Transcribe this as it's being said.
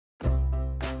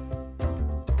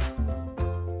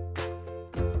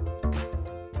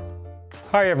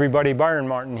Hi everybody, Byron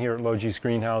Martin here at Logee's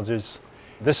Greenhouses.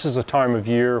 This is a time of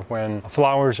year when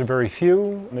flowers are very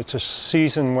few. It's a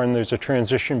season when there's a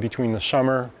transition between the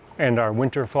summer and our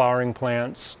winter flowering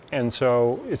plants, and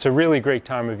so it's a really great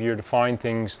time of year to find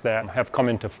things that have come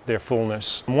into their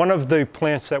fullness. One of the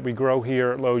plants that we grow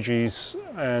here at Logee's,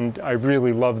 and I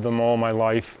really love them all my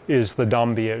life, is the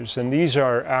Dombeyas, and these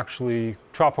are actually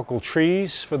tropical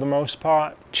trees for the most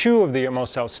part. Two of the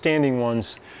most outstanding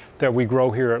ones that we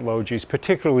grow here at Logee's,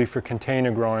 particularly for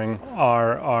container growing,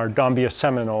 are our Dombeya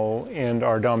seminole and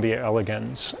our Dombeya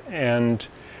elegans. And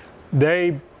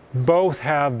they both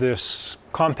have this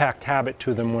compact habit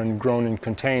to them when grown in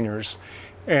containers,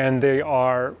 and they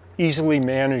are easily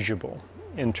manageable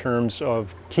in terms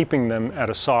of keeping them at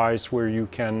a size where you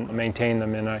can maintain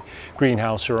them in a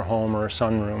greenhouse or a home or a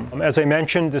sunroom. As I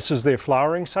mentioned, this is their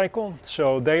flowering cycle,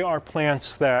 so they are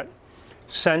plants that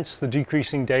sense the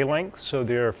decreasing day length, so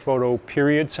they're photo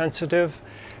period sensitive,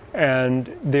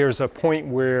 and there's a point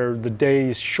where the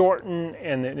days shorten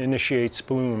and it initiates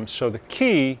bloom. So the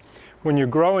key when you're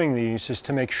growing these is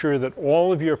to make sure that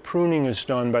all of your pruning is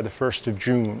done by the 1st of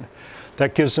June.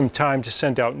 That gives them time to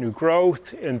send out new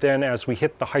growth, and then as we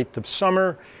hit the height of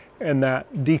summer and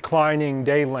that declining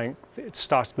day length, it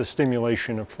starts the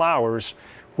stimulation of flowers,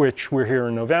 which we're here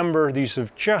in November. These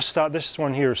have just started. This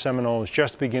one here, Seminole, is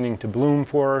just beginning to bloom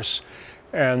for us,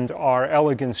 and our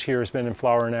elegans here has been in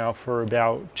flower now for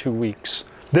about 2 weeks.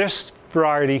 This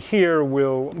variety here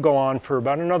will go on for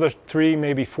about another 3,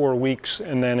 maybe 4 weeks,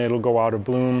 and then it'll go out of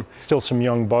bloom. Still some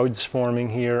young buds forming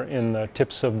here in the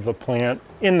tips of the plant.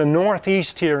 In the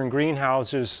northeast here in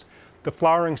greenhouses, the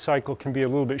flowering cycle can be a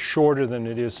little bit shorter than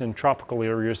it is in tropical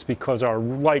areas because our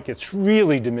light gets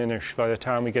really diminished by the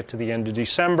time we get to the end of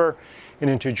December and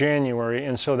into January,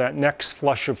 and so that next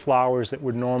flush of flowers that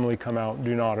would normally come out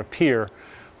do not appear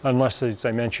unless, as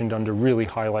I mentioned, under really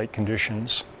high light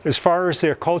conditions. As far as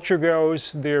their culture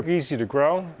goes, they're easy to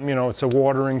grow. You know, it's a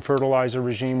watering fertilizer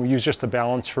regime. We use just a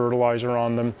balanced fertilizer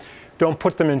on them. Don't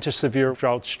put them into severe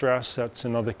drought stress. That's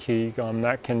another key.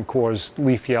 That can cause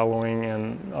leaf yellowing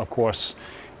and, of course,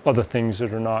 other things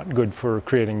that are not good for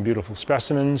creating beautiful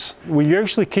specimens. We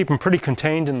usually keep them pretty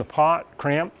contained in the pot,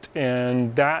 cramped,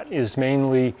 and that is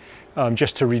mainly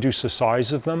just to reduce the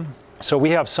size of them. So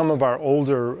we have some of our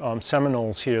older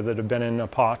seminoles here that have been in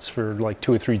pots for like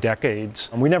 2 or 3 decades.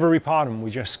 And we never repot them,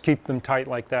 we just keep them tight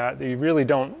like that. They really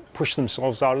don't push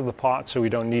themselves out of the pot, so we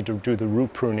don't need to do the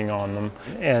root pruning on them.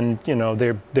 And you know,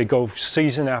 they go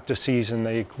season after season.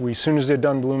 As soon as they're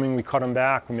done blooming, we cut them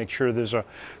back. We make sure there's a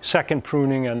second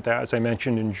pruning, and as I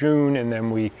mentioned, in June, and then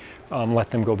we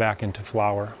let them go back into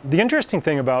flower. The interesting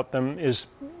thing about them is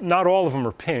not all of them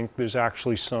are pink. There's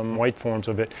actually some white forms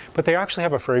of it, but they actually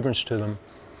have a fragrance to them,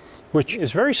 which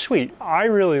is very sweet. I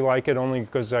really like it only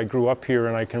because I grew up here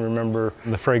and I can remember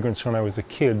the fragrance when I was a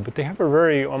kid, but they have a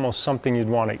very, almost something you'd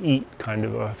want to eat kind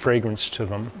of a fragrance to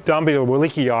them. Dombeya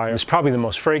wallichii is probably the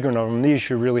most fragrant of them. These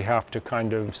you really have to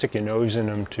kind of stick your nose in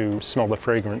them to smell the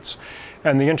fragrance.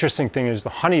 And the interesting thing is the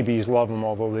honeybees love them,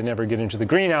 although they never get into the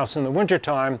greenhouse in the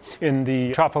wintertime. In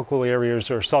the tropical areas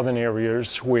or southern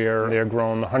areas where they're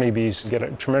grown, the honeybees get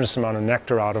a tremendous amount of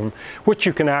nectar out of them, which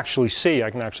you can actually see. I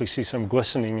can actually see some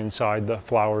glistening inside the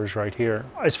flowers right here.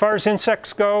 As far as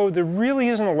insects go, there really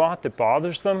isn't a lot that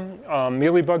bothers them.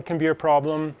 Mealybug can be a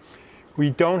problem.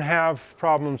 We don't have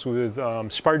problems with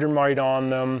spider mite on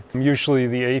them. Usually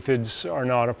the aphids are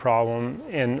not a problem,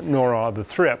 and nor are the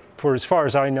thrip. For as far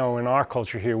as I know, in our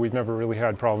culture here, we've never really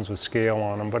had problems with scale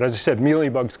on them. But as I said,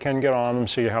 mealybugs can get on them,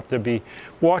 so you have to be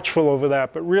watchful over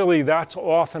that. But really, that's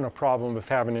often a problem of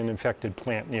having an infected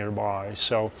plant nearby.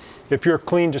 So if you're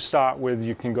clean to start with,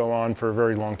 you can go on for a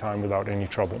very long time without any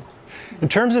trouble. In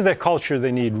terms of their culture,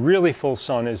 they need really full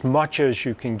sun, as much as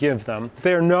you can give them.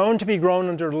 They're known to be grown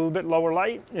under a little bit lower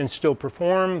light and still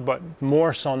perform, but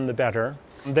more sun the better.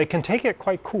 They can take it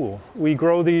quite cool. We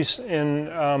grow these in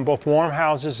both warm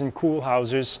houses and cool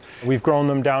houses. We've grown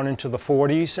them down into the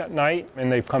 40s at night,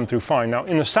 and they've come through fine. Now,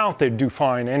 in the south, they do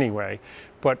fine anyway,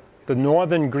 but the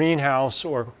northern greenhouse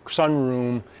or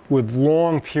sunroom with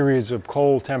long periods of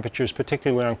cold temperatures,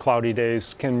 particularly on cloudy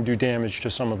days, can do damage to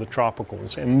some of the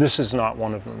tropicals, and this is not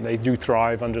one of them. They do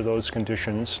thrive under those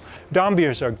conditions.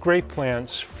 Dombeyas are great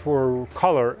plants for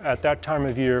color at that time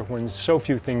of year when so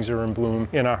few things are in bloom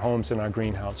in our homes and our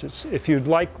greenhouses. If you'd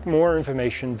like more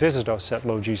information, visit us at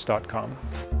logees.com.